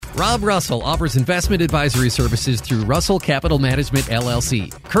Rob Russell offers investment advisory services through Russell Capital Management, LLC.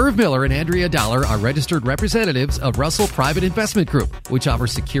 Curve Miller and Andrea Dollar are registered representatives of Russell Private Investment Group, which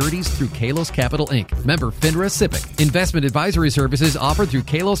offers securities through Kalos Capital, Inc., member FINRA SIPC. Investment advisory services offered through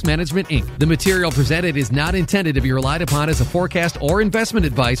Kalos Management, Inc. The material presented is not intended to be relied upon as a forecast or investment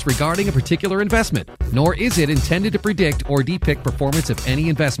advice regarding a particular investment, nor is it intended to predict or depict performance of any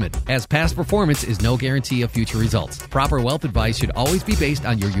investment, as past performance is no guarantee of future results. Proper wealth advice should always be based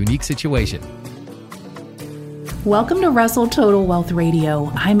on your unique situation. Welcome to Russell Total Wealth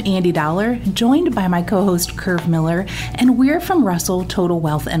Radio. I'm Andy Dollar, joined by my co-host Curve Miller, and we're from Russell Total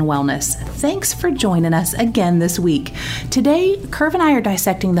Wealth and Wellness. Thanks for joining us again this week. Today, Curve and I are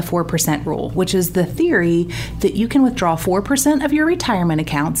dissecting the 4% rule, which is the theory that you can withdraw 4% of your retirement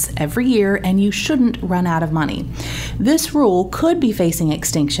accounts every year and you shouldn't run out of money. This rule could be facing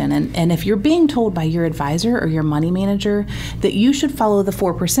extinction, and if you're being told by your advisor or your money manager that you should follow the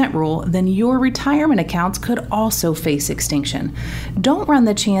 4% rule, then your retirement accounts could also face extinction. Don't run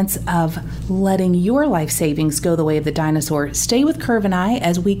the chance of letting your life savings go the way of the dinosaur. Stay with Curve and I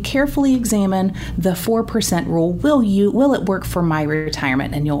as we carefully examine the 4% rule. Will it work for my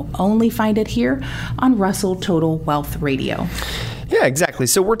retirement? And you'll only find it here on Russell Total Wealth Radio. Yeah, exactly.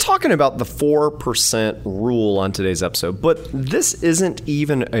 So we're talking about the 4% rule on today's episode, but this isn't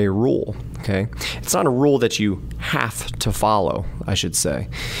even a rule, okay? It's not a rule that you have to follow, I should say.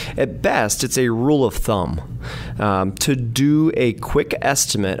 At best, it's a rule of thumb to do a quick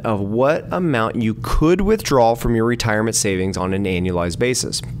estimate of what amount you could withdraw from your retirement savings on an annualized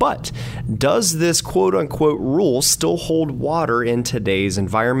basis. But does this quote-unquote rule still hold water in today's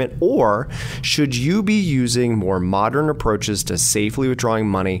environment, or should you be using more modern approaches to safely withdrawing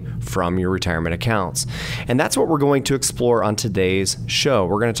money from your retirement accounts? And that's what we're going to explore on today's show.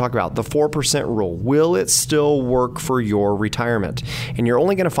 We're going to talk about the 4% rule. Will it still work for your retirement? And you're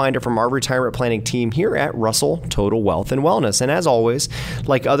only going to find it from our retirement planning team here at Russell Total Wealth and Wellness. And as always,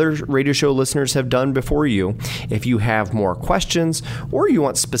 like other radio show listeners have done before you, if you have more questions or you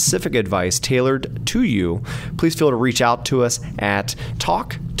want specific advice tailored to you, please feel to reach out to us at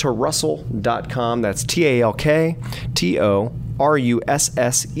talktorussell.com. That's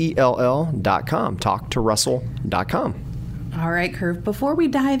TALKTORUSSELL.com. Talktorussell.com. All right, Curve, before we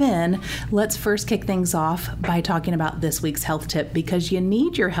dive in, let's first kick things off by talking about this week's health tip, because you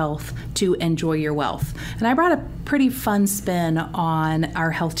need your health to enjoy your wealth. And I brought a pretty fun spin on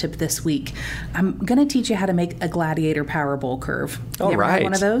our health tip this week. I'm going to teach you how to make a gladiator power bowl, Curve. You ever had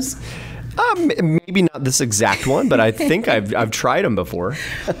one of those? Maybe not this exact one, but I think I've tried them before.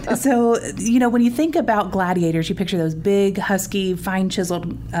 So, when you think about gladiators, you picture those big, husky, fine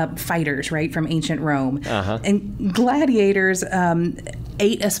chiseled fighters, right, from ancient Rome. Uh-huh. And gladiators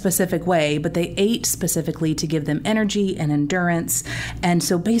ate a specific way, but they ate specifically to give them energy and endurance. And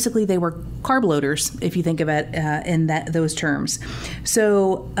so basically they were carb loaders, if you think of it in those terms.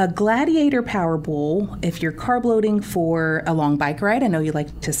 So a gladiator power bowl, if you're carb loading for a long bike ride, I know you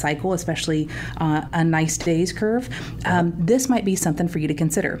like to cycle, especially on nice days, Curve, this might be something for you to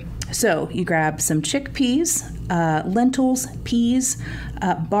consider. So you grab some chickpeas, lentils, peas,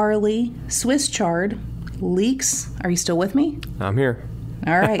 barley, Swiss chard, leeks. Are you still with me? I'm here.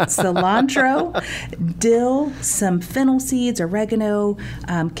 All right, cilantro, dill, some fennel seeds, oregano,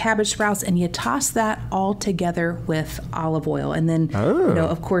 cabbage sprouts, and you toss that all together with olive oil. And then,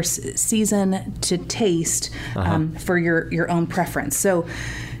 of course, season to taste for your own preference. So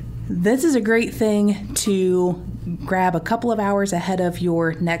this is a great thing to grab a couple of hours ahead of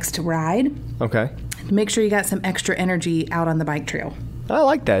your next ride. Okay. Make sure you got some extra energy out on the bike trail. I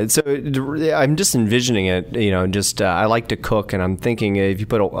like that. So I'm just envisioning it, I like to cook, and I'm thinking if you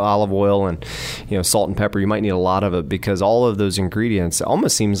put olive oil and, salt and pepper, you might need a lot of it, because all of those ingredients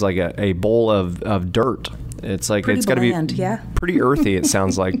almost seems like a bowl of dirt. It's like it's got to be pretty earthy, it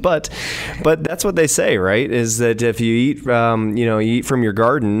sounds like. But that's what they say, right? Is that if you eat, you eat from your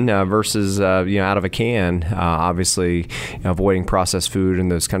garden versus, out of a can, obviously avoiding processed food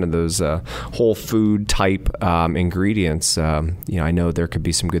and those whole food type ingredients, I know there could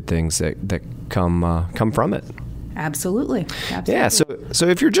be some good things that come from it. Absolutely. Yeah, so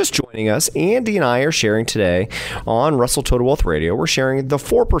if you're just joining us, Andy and I are sharing today on Russell Total Wealth Radio. We're sharing the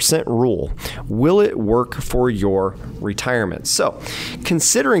 4% rule. Will it work for your retirement? So,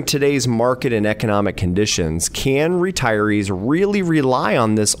 considering today's market and economic conditions, can retirees really rely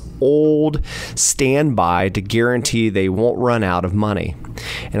on this old standby to guarantee they won't run out of money?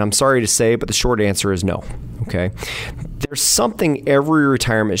 And I'm sorry to say, but the short answer is no. Okay? There's something every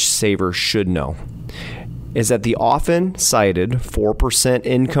retirement saver should know. is that the often cited 4%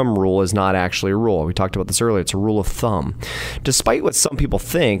 income rule is not actually a rule. We talked about this earlier. It's a rule of thumb. Despite what some people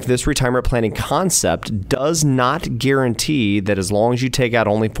think, this retirement planning concept does not guarantee that as long as you take out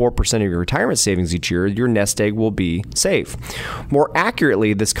only 4% of your retirement savings each year, your nest egg will be safe. More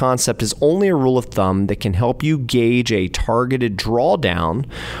accurately, this concept is only a rule of thumb that can help you gauge a targeted drawdown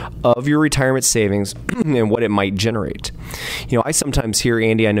of your retirement savings and what it might generate. I sometimes hear,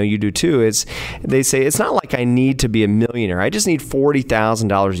 Andy, I know you do too, they say it's not like I need to be a millionaire. I just need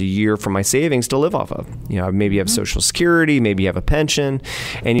 $40,000 a year from my savings to live off of. Maybe you have Social Security, maybe you have a pension,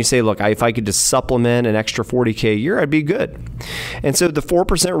 and you say, look, if I could just supplement an extra $40K a year, I'd be good. And so the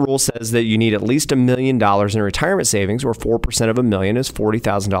 4% rule says that you need at least $1 million in retirement savings, or 4% of $1 million is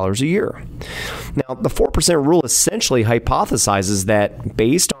 $40,000 a year. Now, the 4% rule essentially hypothesizes that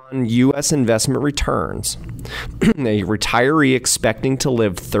based on U.S. investment returns, a retiree expecting to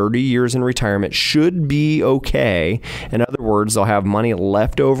live 30 years in retirement should be okay. In other words, they'll have money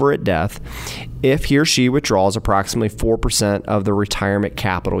left over at death if he or she withdraws approximately 4% of the retirement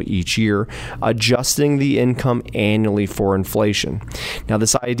capital each year, adjusting the income annually for inflation. Now,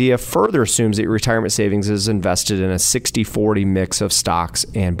 this idea further assumes that your retirement savings is invested in a 60-40 mix of stocks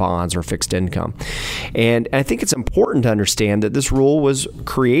and bonds or fixed income. And I think it's important to understand that this rule was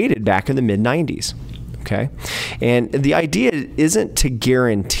created back in the mid-90s. Okay. And the idea isn't to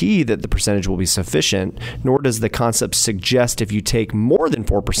guarantee that the percentage will be sufficient, nor does the concept suggest if you take more than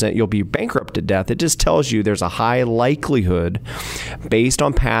 4%, you'll be bankrupt at death. It just tells you there's a high likelihood based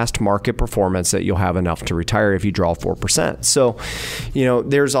on past market performance that you'll have enough to retire if you draw 4%. So,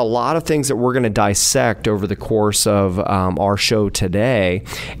 there's a lot of things that we're going to dissect over the course of our show today.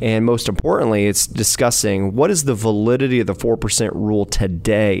 And most importantly, it's discussing what is the validity of the 4% rule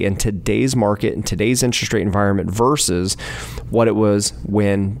today in today's market and today's interest rate environment versus what it was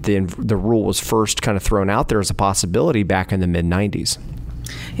when the rule was first kind of thrown out there as a possibility back in the mid-90s.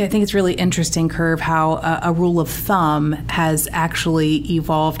 Yeah, I think it's really interesting, Curve, how a rule of thumb has actually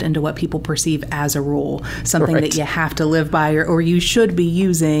evolved into what people perceive as a rule, something that you have to live by or you should be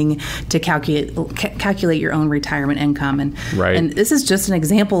using to calculate your own retirement income. And this is just an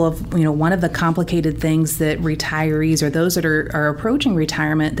example of one of the complicated things that retirees or those that are approaching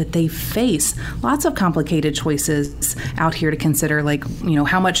retirement that they face. Lots of complicated choices out here to consider, like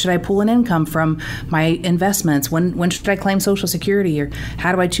how much should I pull in income from my investments? When should I claim Social Security? Or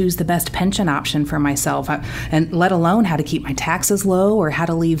how do I choose the best pension option for myself? And let alone how to keep my taxes low or how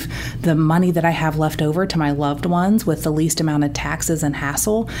to leave the money that I have left over to my loved ones with the least amount of taxes and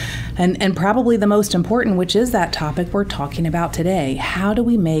hassle. And probably the most important, which is that topic we're talking about today, how do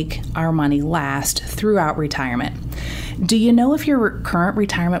we make our money last throughout retirement? Do you know if your current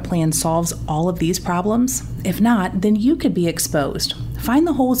retirement plan solves all of these problems? If not, then you could be exposed. Find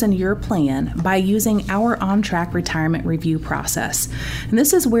the holes in your plan by using our On-Track retirement review process. And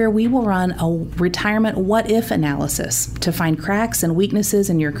this is where we will run a retirement what-if analysis to find cracks and weaknesses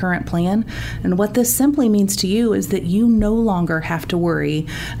in your current plan. And what this simply means to you is that you no longer have to worry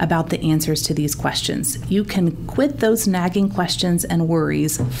about the answers to these questions. You can quit those nagging questions and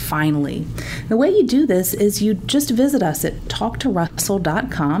worries finally. The way you do this is you just visit us at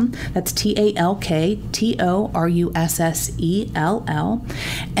talktorussell.com. That's TalkTorussell,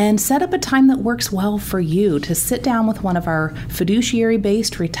 and set up a time that works well for you to sit down with one of our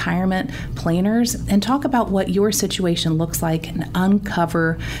fiduciary-based retirement planners and talk about what your situation looks like and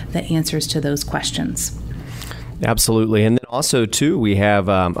uncover the answers to those questions. Absolutely. And then also, too, we have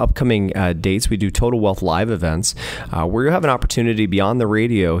upcoming dates. We do Total Wealth Live events where you have an opportunity beyond the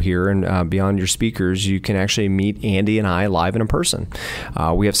radio here and beyond your speakers. You can actually meet Andy and I live and in person.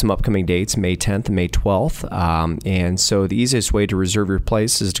 We have some upcoming dates, May 10th and May 12th. And so the easiest way to reserve your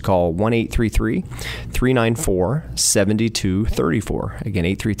place is to call 1-833-394-7234. Again,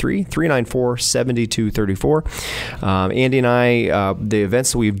 833-394-7234. Andy and I, the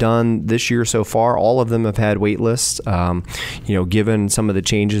events that we've done this year so far, all of them have had wait lists. Given some of the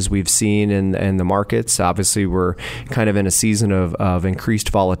changes we've seen in the markets, obviously we're kind of in a season of increased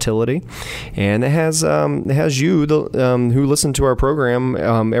volatility, and it has you who listen to our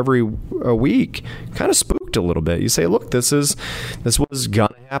program every week kind of spooked a little bit. You say, look, this was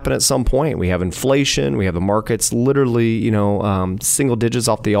gonna happen at some point. We have inflation, we have the markets literally single digits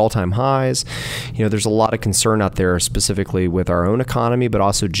off the all-time highs. There's a lot of concern out there, specifically with our own economy, but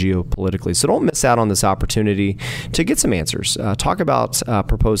also geopolitically. So don't miss out on this opportunity to get some answers. Talk about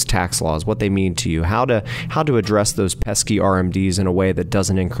proposed tax laws, what they mean to you, how to address those pesky RMDs in a way that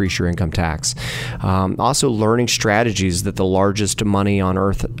doesn't increase your income tax. Also learning strategies that the largest money on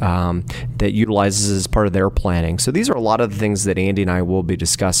earth that utilizes as part of they're planning. So these are a lot of the things that Andy and I will be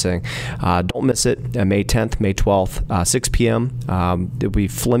discussing. Don't miss it. May 10th, May 12th, 6 p.m. It'll be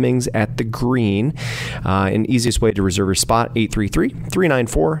Fleming's at the Green. And easiest way to reserve your spot,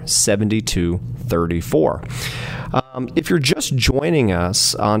 833-394-7234. If you're just joining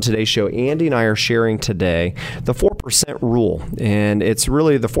us on today's show, Andy and I are sharing today the 4% rule, and it's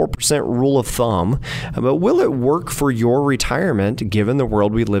really the 4% rule of thumb. But will it work for your retirement given the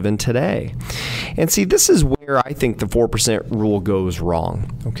world we live in today? And see, this is where I think the 4% rule goes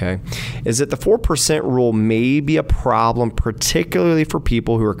wrong, okay? Is that the 4% rule may be a problem, particularly for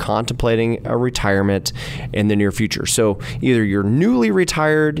people who are contemplating a retirement in the near future. So either you're newly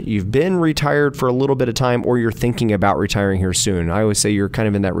retired, you've been retired for a little bit of time, or you're thinking about retiring here soon. I always say you're kind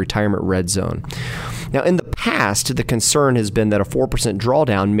of in that retirement red zone. Now, in the past, the concern has been that a 4%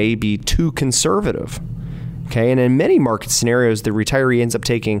 drawdown may be too conservative. Okay, and in many market scenarios, the retiree ends up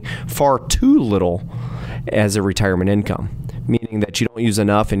taking far too little as a retirement income, meaning that you don't use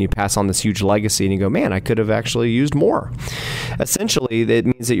enough and you pass on this huge legacy and you go, man, I could have actually used more. Essentially, that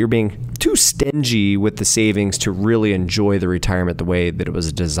means that you're being too stingy with the savings to really enjoy the retirement the way that it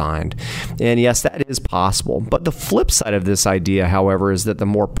was designed. And yes, that is possible. But the flip side of this idea, however, is that the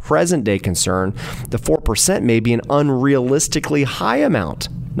more present day concern, the 4% may be an unrealistically high amount.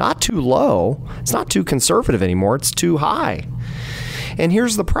 Not too low. It's not too conservative anymore. It's too high. And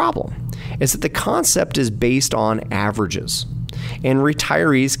here's the problem, is that the concept is based on averages, and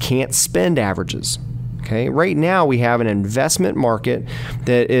retirees can't spend averages. Okay, right now we have an investment market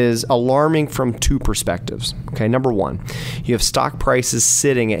that is alarming from two perspectives. Okay, number one, you have stock prices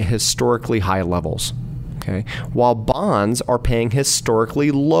sitting at historically high levels. Okay, while bonds are paying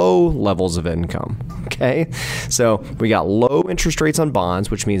historically low levels of income. Okay, so we got low interest rates on bonds,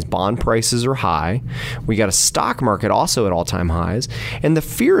 which means bond prices are high. We got a stock market also at all-time highs. And the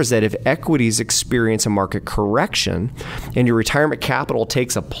fear is that if equities experience a market correction and your retirement capital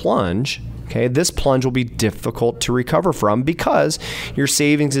takes a plunge, okay, this plunge will be difficult to recover from because your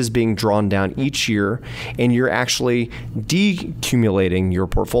savings is being drawn down each year and you're actually decumulating your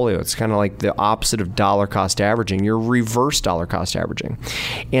portfolio. It's kind of like the opposite of dollar cost averaging. You're reverse dollar cost averaging.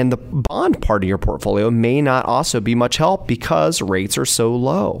 And the bond part of your portfolio may not also be much help because rates are so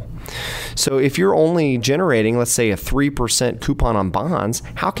low. So if you're only generating, let's say, a 3% coupon on bonds,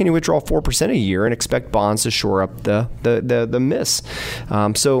 how can you withdraw 4% a year and expect bonds to shore up the miss?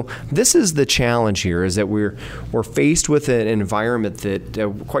 So this is the challenge here, is that we're faced with an environment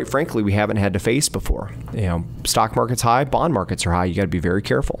that, quite frankly, we haven't had to face before. You know, stock market's high, bond markets are high. You got to be very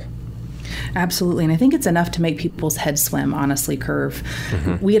careful. Absolutely. And I think it's enough to make people's heads swim, honestly, Curve.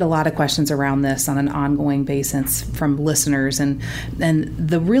 Mm-hmm. We had a lot of questions around this on an ongoing basis from listeners. And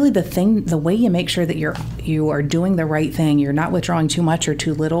the way you make sure that you are doing the right thing, you're not withdrawing too much or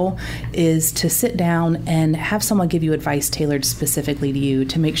too little, is to sit down and have someone give you advice tailored specifically to you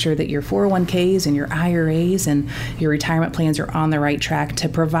to make sure that your 401ks and your IRAs and your retirement plans are on the right track to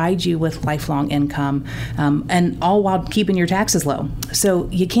provide you with lifelong income, and all while keeping your taxes low. So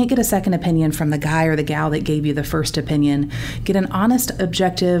you can't get a second opinion from the guy or the gal that gave you the first opinion. Get an honest,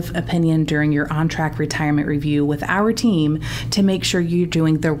 objective opinion during your on-track retirement review with our team to make sure you're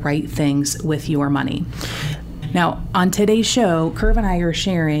doing the right things with your money. Now, on today's show, Curve and I are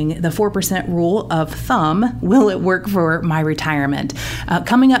sharing the 4% rule of thumb. Will it work for my retirement?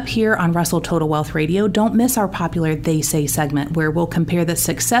 Coming up here on Russell Total Wealth Radio, don't miss our popular They Say segment, where we'll compare the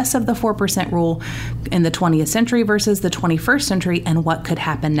success of the 4% rule in the 20th century versus the 21st century and what could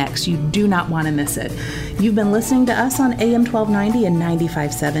happen next. You do not want to miss it. You've been listening to us on AM 1290 and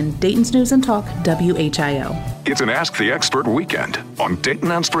 95.7, Dayton's News and Talk, WHIO. It's an Ask the Expert weekend on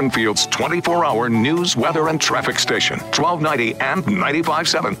Dayton and Springfield's 24-hour news, weather, and traffic station, 1290 and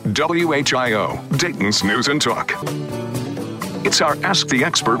 95.7 WHIO, Dayton's News and Talk. It's our Ask the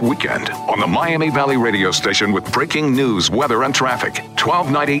Expert weekend on the Miami Valley radio station with breaking news, weather, and traffic,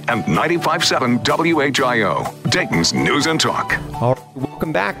 1290 and 95.7 WHIO, Dayton's News and Talk. All right,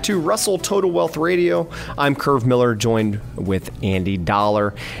 welcome back to Russell Total Wealth Radio. I'm Curve Miller, joined with Andy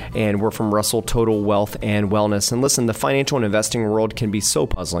Dollar, and we're from Russell Total Wealth and Wellness. And listen, the financial and investing world can be so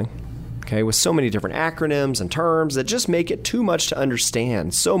puzzling. Okay, with so many different acronyms and terms that just make it too much to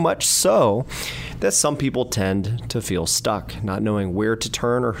understand. So much so that some people tend to feel stuck, not knowing where to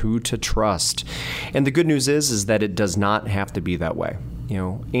turn or who to trust. And the good news is that it does not have to be that way.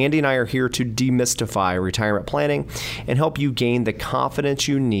 Andy and I are here to demystify retirement planning and help you gain the confidence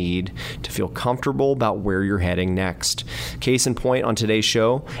you need to feel comfortable about where you're heading next. Case in point, on today's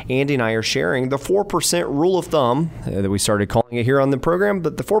show, Andy and I are sharing the 4% rule of thumb that we started calling it here on the program,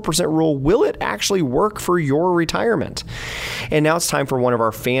 but the 4% rule, will it actually work for your retirement? And now it's time for one of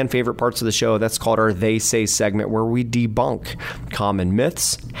our fan favorite parts of the show. That's called our They Say segment, where we debunk common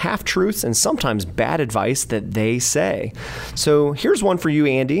myths, half-truths, and sometimes bad advice that they say. So here's one for you,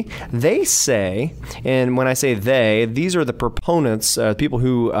 Andy. They say, and when I say they, these are the proponents, people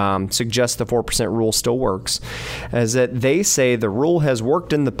who suggest the 4% rule still works, is that they say the rule has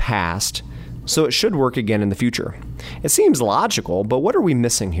worked in the past, so it should work again in the future. It seems logical, but what are we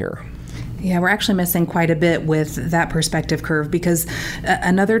missing here? Yeah, we're actually missing quite a bit with that perspective curve, because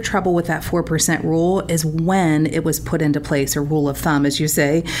another trouble with that 4% rule is when it was put into place, or rule of thumb, as you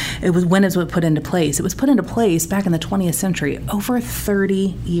say. It was when it was put into place. It was put into place back in the 20th century, over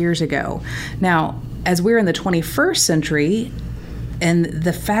 30 years ago. Now, as we're in the 21st century, and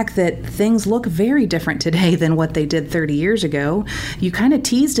the fact that things look very different today than what they did 30 years ago, you kind of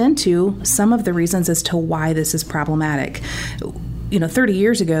teased into some of the reasons as to why this is problematic. 30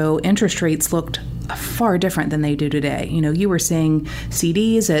 years ago, interest rates looked far different than they do today. You were seeing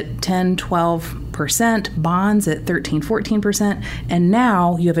CDs at 10, 12%, bonds at 13, 14%, and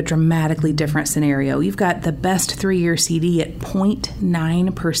now you have a dramatically different scenario. You've got the best 3-year CD at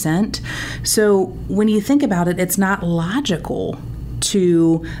 0.9%. So when you think about it, it's not logical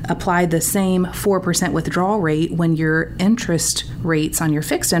to apply the same 4% withdrawal rate when your interest rates on your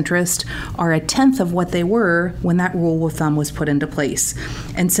fixed interest are 1/10 of what they were when that rule of thumb was put into place.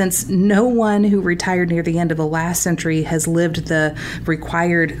 And since no one who retired near the end of the last century has lived the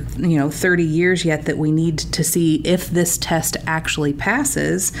required 30 years yet that we need to see if this test actually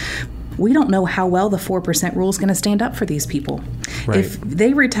passes, we don't know how well the 4% rule is going to stand up for these people. Right. If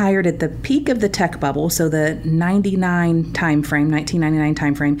they retired at the peak of the tech bubble, so the 1999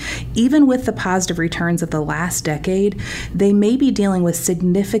 timeframe, even with the positive returns of the last decade, they may be dealing with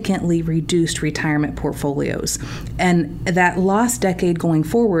significantly reduced retirement portfolios. And that lost decade going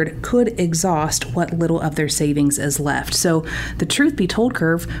forward could exhaust what little of their savings is left. So the truth be told,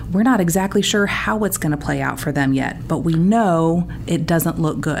 curve, we're not exactly sure how it's going to play out for them yet, but we know it doesn't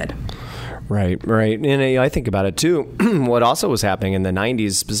look good. Right. And I think about it too. What also was happening in the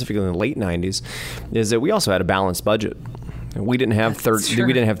 90s, specifically in the late 90s, is that we also had a balanced budget. We didn't have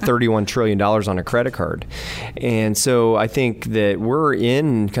 $31 trillion on a credit card. And so I think that we're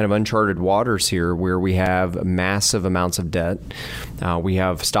in kind of uncharted waters here, where we have massive amounts of debt. We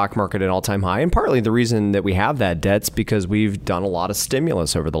have stock market at an all-time high. And partly the reason that we have that debt's because we've done a lot of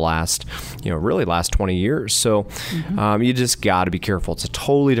stimulus over the last 20 years. So you just got to be careful. It's a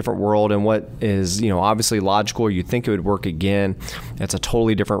totally different world. And what is, obviously logical, you'd think it would work again. It's a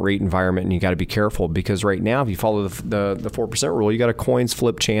totally different rate environment, and you got to be careful, because right now, if you follow the 4% rule, you got a coin's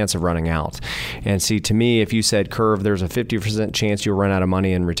flip chance of running out. And see, to me, if you said, curve, there's a 50% chance you'll run out of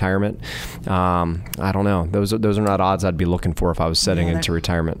money in retirement, I don't know. Those are not odds I'd be looking for if I was setting into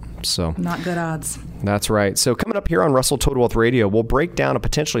retirement. So not good odds. That's right. So coming up here on Russell Total Wealth Radio, we'll break down a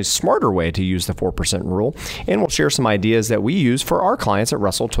potentially smarter way to use the 4% rule, and we'll share some ideas that we use for our clients at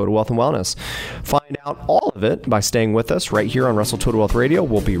Russell Total Wealth and Wellness. Find out all of it by staying with us right here on Russell Total Wealth Radio.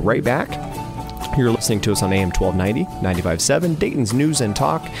 We'll be right back. You're listening to us on AM 1290, 95.7, Dayton's News and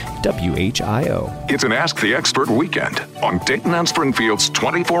Talk, WHIO. It's an Ask the Expert weekend on Dayton and Springfield's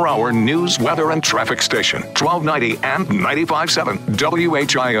 24-hour news, weather, and traffic station, 1290 and 95.7,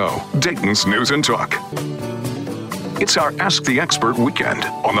 WHIO, Dayton's News and Talk. It's our Ask the Expert weekend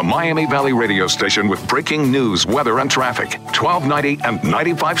on the Miami Valley radio station with breaking news, weather, and traffic. 1290 and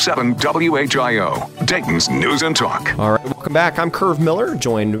 95.7 WHIO, Dayton's News and Talk. All right, welcome back. I'm Curve Miller,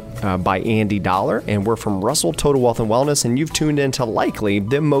 joined by Andy Dollar, and we're from Russell Total Wealth and Wellness, and you've tuned into likely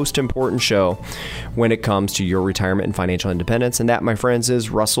the most important show when it comes to your retirement and financial independence, and that, my friends, is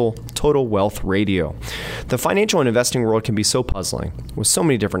Russell Total Wealth Radio. The financial and investing world can be so puzzling, with so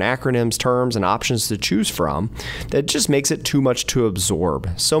many different acronyms, terms, and options to choose from, that just makes it too much to absorb.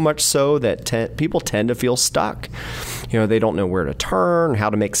 So much so that people tend to feel stuck. They don't know where to turn, how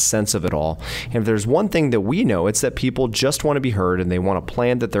to make sense of it all. And if there's one thing that we know, it's that people just want to be heard, and they want a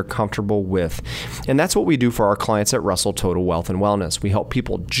plan that they're comfortable with. And that's what we do for our clients at Russell Total Wealth and Wellness. We help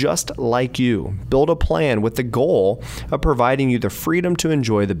people just like you build a plan with the goal of providing you the freedom to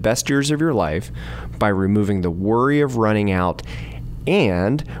enjoy the best years of your life by removing the worry of running out,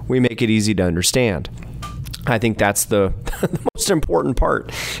 and we make it easy to understand. I think that's the most important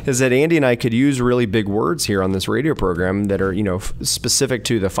part, is that Andy and I could use really big words here on this radio program that are, specific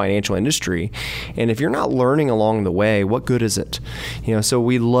to the financial industry. And if you're not learning along the way, what good is it? So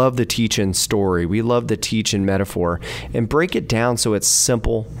we love to teach in story. We love to teach in metaphor and break it down so it's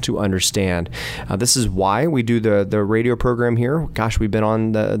simple to understand. This is why we do the radio program here. Gosh, we've been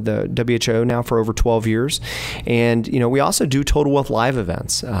on the WHO now for over 12 years. And, we also do Total Wealth Live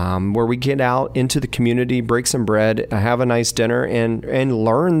events where we get out into the community, break some bread, have a nice dinner, and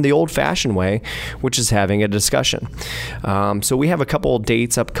learn the old-fashioned way, which is having a discussion. So we have a couple of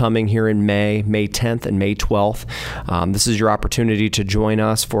dates upcoming here in May 10th and May 12th. This is your opportunity to join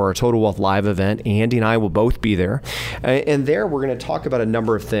us for our Total Wealth Live event. Andy and I will both be there. And there we're going to talk about a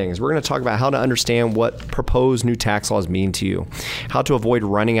number of things. We're going to talk about how to understand what proposed new tax laws mean to you, how to avoid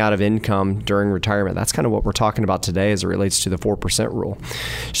running out of income during retirement. That's kind of what we're talking about today as it relates to the 4% rule.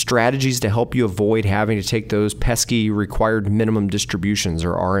 Strategies to help you avoid having to take those pesky required minimum distributions,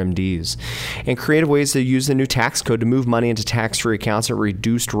 or RMDs, and creative ways to use the new tax code to move money into tax-free accounts at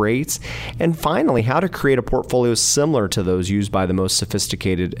reduced rates. And finally, how to create a portfolio similar to those used by the most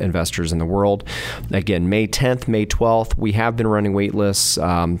sophisticated investors in the world. Again, May 10th, May 12th. We have been running wait lists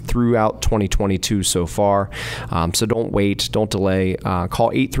throughout 2022 so far. So don't wait, don't delay.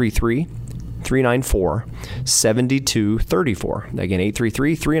 Call 833-394-7234. Again,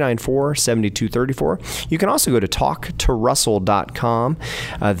 833-394-7234. You can also go to talktorussell.com.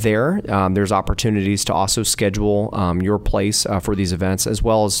 There's opportunities to also schedule your place for these events, as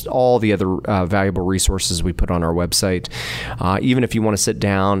well as all the other valuable resources we put on our website. Even if you want to sit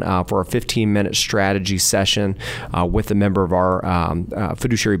down for a 15-minute strategy session with a member of our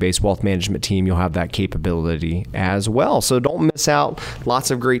fiduciary-based wealth management team, you'll have that capability as well. So don't miss out.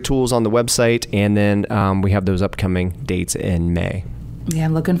 Lots of great tools on the website. And then we have those upcoming dates in May. Yeah,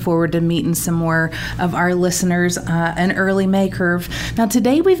 I'm looking forward to meeting some more of our listeners in early May, Curve. Now,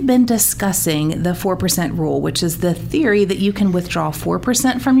 today we've been discussing the 4% rule, which is the theory that you can withdraw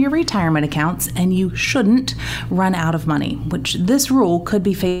 4% from your retirement accounts and you shouldn't run out of money, which this rule could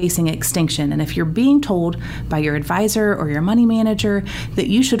be facing extinction. And if you're being told by your advisor or your money manager that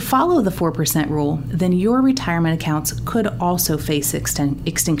you should follow the 4% rule, then your retirement accounts could also face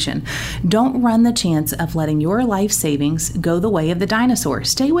extinction. Don't run the chance of letting your life savings go the way of the dinosaur.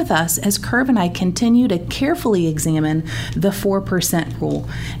 Stay with us as Curve and I continue to carefully examine the 4% rule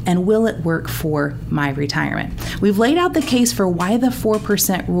and will it work for my retirement. We've laid out the case for why the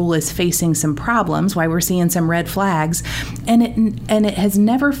 4% rule is facing some problems, why we're seeing some red flags, and it has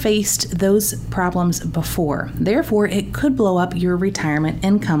never faced those problems before. Therefore, it could blow up your retirement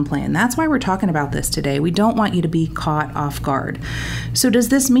income plan. That's why we're talking about this today. We don't want you to be caught off guard. So does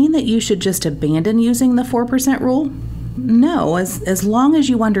this mean that you should just abandon using the 4% rule? No, as long as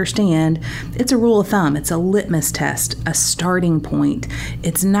you understand, it's a rule of thumb. It's a litmus test, a starting point.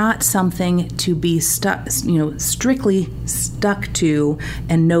 It's not something to be strictly stuck to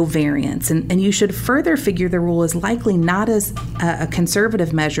and no variance. And you should further figure the rule is likely not as a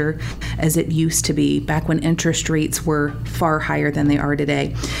conservative measure as it used to be back when interest rates were far higher than they are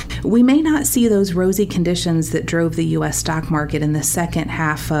today. We may not see those rosy conditions that drove the U.S. stock market in the second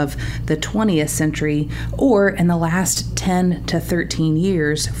half of the 20th century or in the last 10 to 13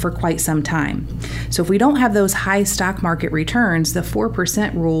 years for quite some time. So if we don't have those high stock market returns, the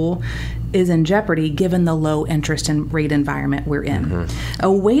 4% rule is in jeopardy given the low interest and rate environment we're in. Mm-hmm.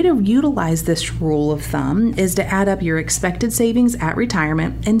 A way to utilize this rule of thumb is to add up your expected savings at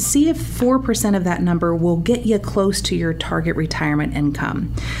retirement and see if 4% of that number will get you close to your target retirement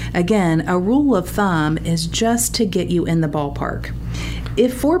income. Again, a rule of thumb is just to get you in the ballpark.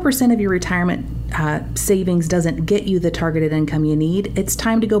 If 4% of your retirement savings doesn't get you the targeted income you need, it's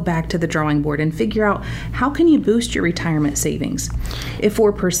time to go back to the drawing board and figure out how can you boost your retirement savings. If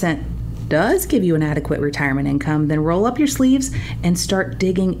 4% does give you an adequate retirement income, then roll up your sleeves and start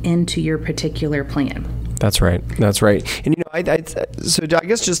digging into your particular plan. That's right. That's right. And, so I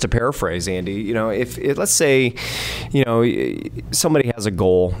guess just to paraphrase, Andy, if let's say, somebody has a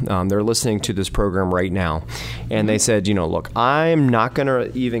goal, they're listening to this program right now, and they said, look, I'm not going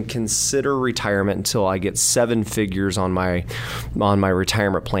to even consider retirement until I get 7 figures on my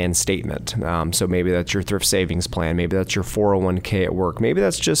retirement plan statement. So maybe that's your thrift savings plan. Maybe that's your 401k at work. Maybe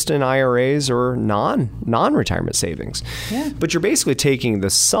that's just in IRAs or non-retirement savings. Yeah. But you're basically taking the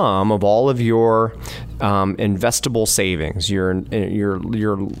sum of all of your investable savings, your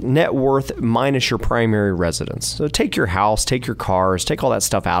net worth minus your primary residence. So take your house, take your cars, take all that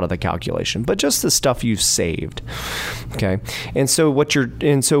stuff out of the calculation, but just the stuff you've saved. Okay. And so what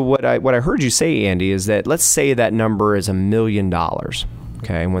I heard you say, Andy, is that let's say that number is $1 million.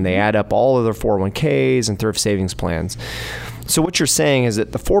 Okay, and when they add up all of their 401ks and thrift savings plans. So what you're saying is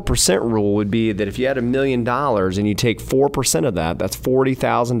that the 4% rule would be that if you had $1 million and you take 4% of that, that's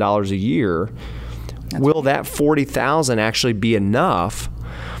 $40,000 a year. Will that $40,000 actually be enough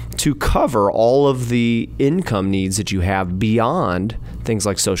to cover all of the income needs that you have beyond things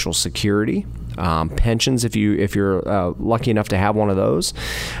like Social Security, pensions, if you're lucky enough to have one of those?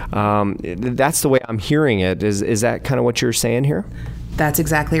 That's the way I'm hearing it. Is that kind of what you're saying here? That's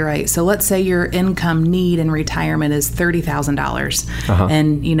exactly right. So let's say your income need in retirement is $30,000.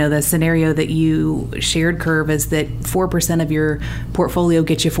 And, the scenario that you shared, Curve, is that 4% of your portfolio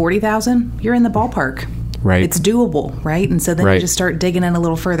gets you $40,000. You're in the ballpark. Right. It's doable, right? And so then you just start digging in a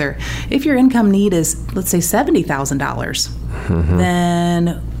little further. If your income need is, let's say, $70,000,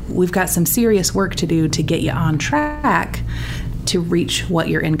 then we've got some serious work to do to get you on track to reach what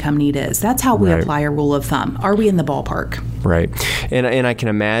your income need is. That's how we apply a rule of thumb. Are we in the ballpark? Right. And I can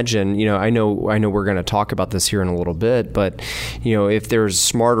imagine, I know we're going to talk about this here in a little bit, but, if there's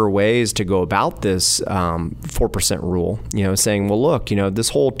smarter ways to go about this 4% rule, saying, well, look, this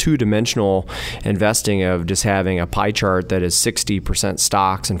whole two-dimensional investing of just having a pie chart that is 60%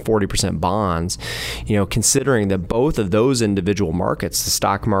 stocks and 40% bonds, considering that both of those individual markets, the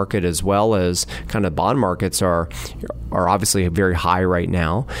stock market as well as kind of bond markets are obviously very high right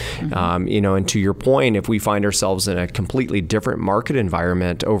now. And to your point, if we find ourselves in a completely different market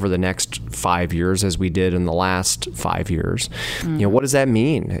environment over the next 5 years as we did in the last 5 years, what does that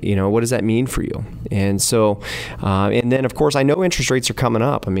mean? What does that mean for you? And so, and then of course, I know interest rates are coming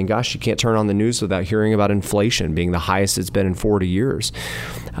up. I mean, gosh, you can't turn on the news without hearing about inflation being the highest it's been in 40 years.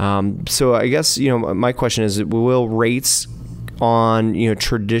 So I guess, my question is, will rates on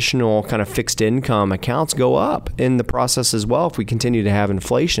traditional kind of fixed income accounts go up in the process as well if we continue to have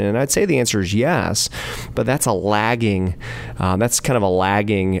inflation? And I'd say the answer is yes, but that's a lagging, that's kind of a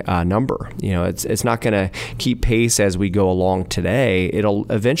lagging number. It's not going to keep pace as we go along today. It'll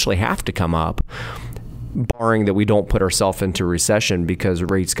eventually have to come up, barring that we don't put ourselves into recession because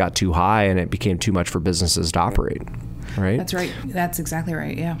rates got too high and it became too much for businesses to operate. Right? That's right. That's exactly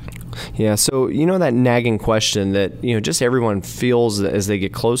right. Yeah. Yeah. So, that nagging question that, just everyone feels as they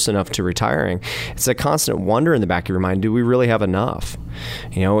get close enough to retiring, it's a constant wonder in the back of your mind. Do we really have enough?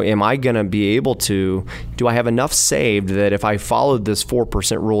 Am I going to be able to, do I have enough saved that if I followed this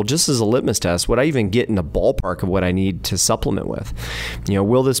 4% rule just as a litmus test, would I even get in the ballpark of what I need to supplement with?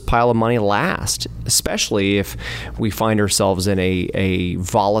 Will this pile of money last, especially if we find ourselves in a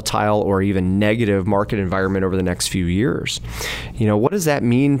volatile or even negative market environment over the next few years? What does that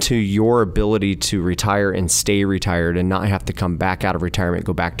mean to your ability to retire and stay retired and not have to come back out of retirement,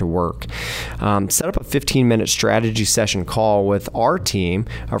 go back to work? Set up a 15-minute strategy session call with our team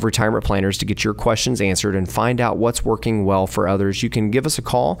of retirement planners to get your questions answered and find out what's working well for others. You can give us a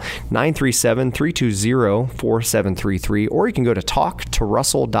call, 937-320-4733, or you can go to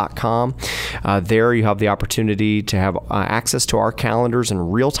talktorussell.com. There you have the opportunity to have access to our calendars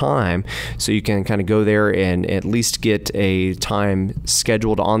in real time, so you can kind of go there and at least get a time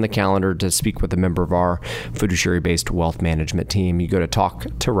scheduled on the calendar to speak with a member of our fiduciary-based wealth management team. You go to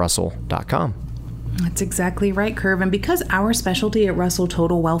talktorussell.com. That's exactly right, Curve. And because our specialty at Russell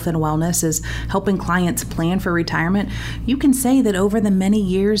Total Wealth and Wellness is helping clients plan for retirement, you can say that over the many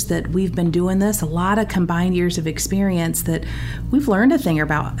years that we've been doing this, a lot of combined years of experience, that we've learned a thing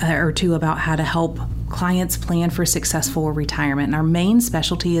or two about how to help clients plan for successful retirement. And our main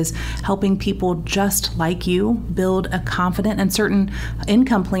specialty is helping people just like you build a confident and certain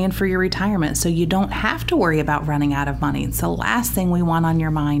income plan for your retirement so you don't have to worry about running out of money. It's the last thing we want on your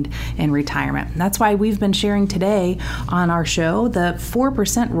mind in retirement. And that's why we've been sharing today on our show the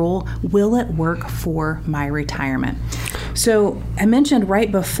 4% rule. Will it work for my retirement? So I mentioned right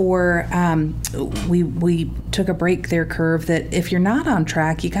before we took a break there, Curve, that if you're not on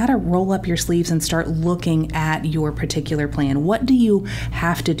track, you got to roll up your sleeves and start looking at your particular plan. What do you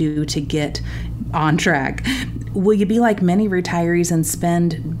have to do to get on track? Will you be like many retirees and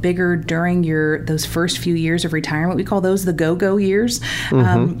spend bigger during those first few years of retirement? We call those the go-go years.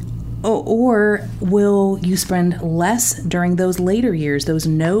 Or will you spend less during those later years, those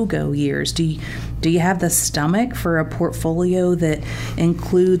no-go years? Do you have the stomach for a portfolio that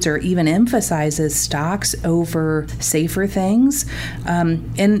includes or even emphasizes stocks over safer things?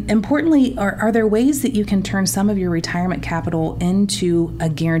 And importantly, are there ways that you can turn some of your retirement capital into a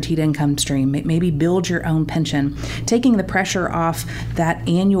guaranteed income stream? Maybe build your own pension, taking the pressure off that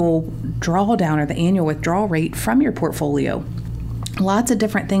annual drawdown or the annual withdrawal rate from your portfolio. lots of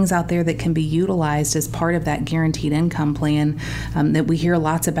different things out there that can be utilized as part of that guaranteed income plan that we hear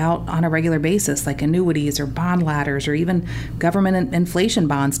lots about on a regular basis, like annuities or bond ladders or even government inflation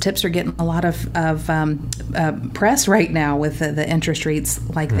bonds. TIPS are getting a lot of press right now with the interest rates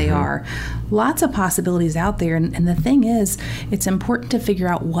like they are. Lots of possibilities out there. And the thing is, it's important to figure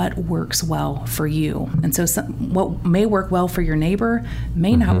out what works well for you. And so what may work well for your neighbor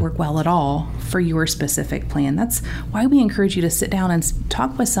may not work well at all for your specific plan. That's why we encourage you to sit down and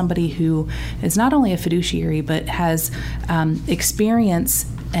talk with somebody who is not only a fiduciary, but has experience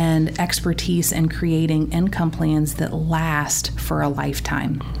and expertise in creating income plans that last for a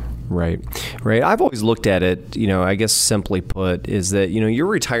lifetime. Right. I've always looked at it, I guess simply put, is that, your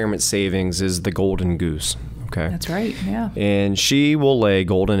retirement savings is the golden goose. Okay. That's right. Yeah. And she will lay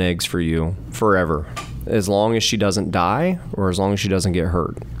golden eggs for you forever, as long as she doesn't die or as long as she doesn't get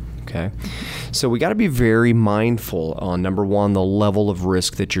hurt. Okay. So we got to be very mindful on, number one, the level of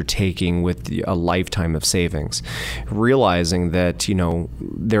risk that you're taking with a lifetime of savings, realizing that,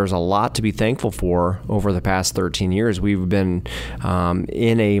 there's a lot to be thankful for over the past 13 years. We've been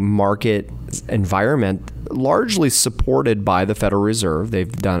in a market environment largely supported by the Federal Reserve. They've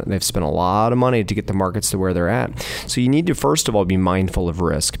spent a lot of money to get the markets to where they're at. So you need to, first of all, be mindful of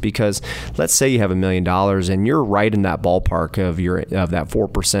risk, because let's say you have $1 million and you're right in that ballpark of that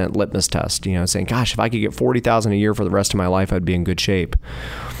 4% litmus test, saying, gosh, if I could get $40,000 a year for the rest of my life, I'd be in good shape.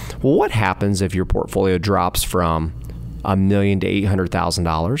 Well, what happens if your portfolio drops from $1 million to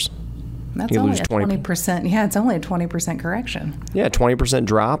 $800,000? That's only a 20%. Yeah, it's only a 20% correction. Yeah, 20%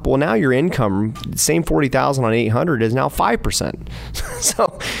 drop. Well, now your income, same 40,000 on 800, is now 5%.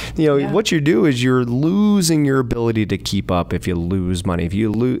 So, what you do is you're losing your ability to keep up if you lose money. If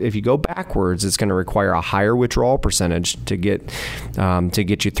you go backwards, it's going to require a higher withdrawal percentage to get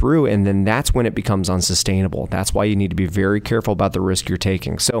you through, and then that's when it becomes unsustainable. That's why you need to be very careful about the risk you're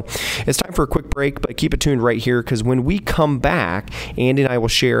taking. So, it's time for a quick break, but keep it tuned right here, because when we come back, Andy and I will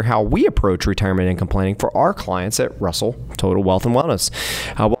share how we approach retirement income planning for our clients at Russell Total Wealth and Wellness.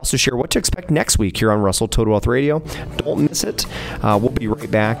 We'll also share what to expect next week here on Russell Total Wealth Radio. Don't miss it. We'll be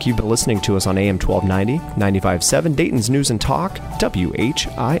right back. You've been listening to us on AM 1290, 95.7, Dayton's News and Talk,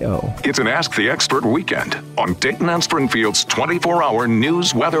 WHIO. It's an Ask the Expert weekend on Dayton and Springfield's 24-hour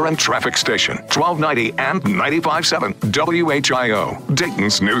news, weather, and traffic station, 1290 and 95.7, WHIO,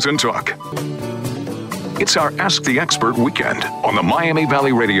 Dayton's News and Talk. It's our Ask the Expert weekend on the Miami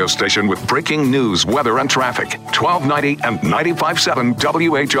Valley radio station with breaking news, weather, and traffic. 1290 and 95.7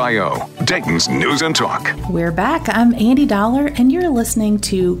 WHIO, Dayton's News and Talk. We're back. I'm Andy Dollar, and you're listening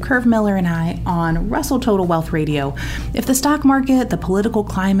to Curve Miller and I on Russell Total Wealth Radio. If the stock market, the political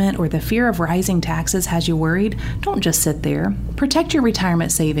climate, or the fear of rising taxes has you worried, don't just sit there. Protect your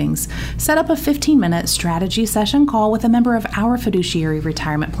retirement savings. Set up a 15-minute strategy session call with a member of our fiduciary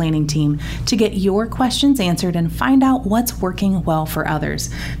retirement planning team to get your questions answered and find out what's working well for others.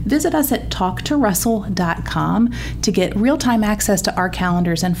 Visit us at talktorussell.com to get real-time access to our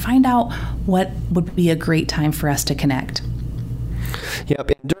calendars and find out what would be a great time for us to connect.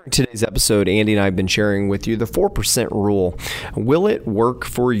 Yep. And during today's episode, Andy and I have been sharing with you the 4% rule. Will it work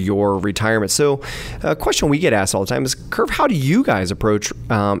for your retirement? So a question we get asked all the time is, Curve, how do you guys approach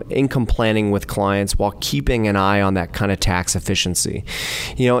income planning with clients while keeping an eye on that kind of tax efficiency?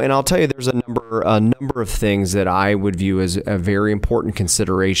 And I'll tell you, there's a number of things that I would view as very important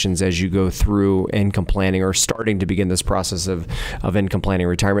considerations as you go through income planning or starting to begin this process of income planning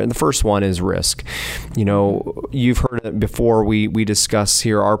retirement. And the first one is risk. You've heard it before. We discuss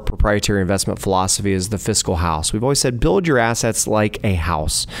here our proprietary investment philosophy is the fiscal house. We've always said build your assets like a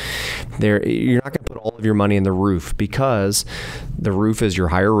house. You're not going to put all of your money in the roof, because the roof is your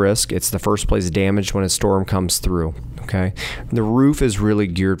higher risk. It's the first place damaged when a storm comes through. Okay. The roof is really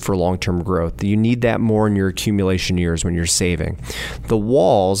geared for long-term growth. You need that more in your accumulation years when you're saving. The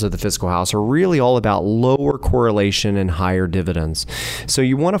walls of the fiscal house are really all about lower correlation and higher dividends. So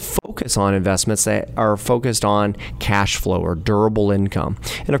you want to focus on investments that are focused on cash flow or durable income.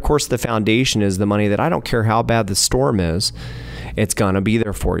 And of course, the foundation is the money that I don't care how bad the storm is, it's going to be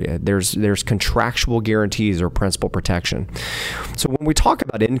there for you. There's contractual guarantees or principal protection. So when we talk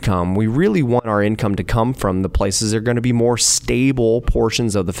about income, we really want our income to come from the places that are going to be more stable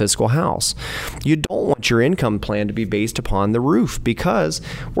portions of the fiscal house. You don't want your income plan to be based upon the roof, because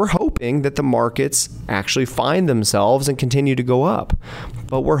we're hoping that the markets actually find themselves and continue to go up.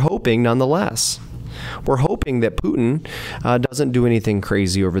 But we're hoping nonetheless. We're hoping that Putin doesn't do anything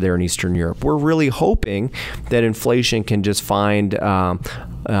crazy over there in Eastern Europe. We're really hoping that inflation can just find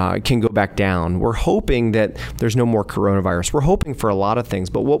can go back down. We're hoping that there's no more coronavirus. We're hoping for a lot of things,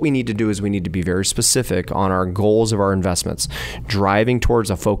 but what we need to do is we need to be very specific on our goals of our investments, driving towards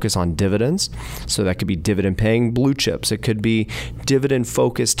a focus on dividends. So that could be dividend paying blue chips. It could be dividend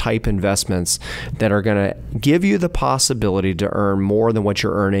focused type investments that are going to give you the possibility to earn more than what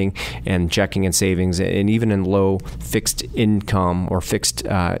you're earning in checking and savings, and even in low fixed income or fixed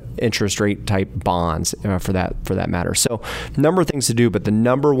interest rate type bonds for that matter. So number of things to do, but the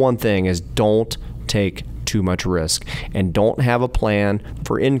number one thing is don't take too much risk and don't have a plan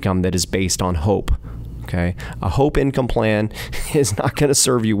for income that is based on hope. Okay, a hope income plan is not going to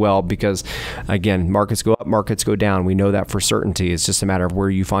serve you well because, again, markets go up, markets go down. We know that for certainty. It's just a matter of where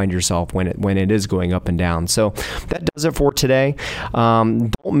you find yourself when it is going up and down. So that does it for today.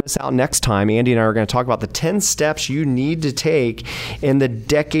 Don't miss out next time. Andy and I are going to talk about the 10 steps you need to take in the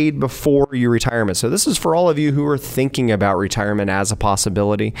decade before your retirement. So this is for all of you who are thinking about retirement as a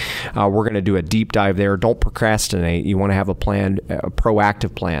possibility. We're going to do a deep dive there. Don't procrastinate. You want to have a plan, a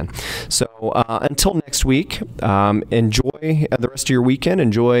proactive plan. So until next week, enjoy the rest of your weekend.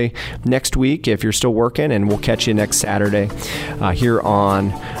 Enjoy next week if you're still working, and we'll catch you next Saturday here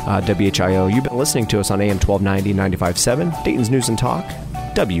on WHIO. You've been listening to us on AM 1290, 95.7, Dayton's News and Talk,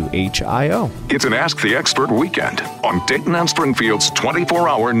 WHIO. It's an Ask the Expert weekend on Dayton and Springfield's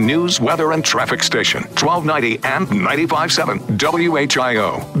 24-hour news, weather, and traffic station, 1290 and 95.7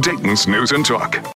 WHIO, Dayton's News and Talk.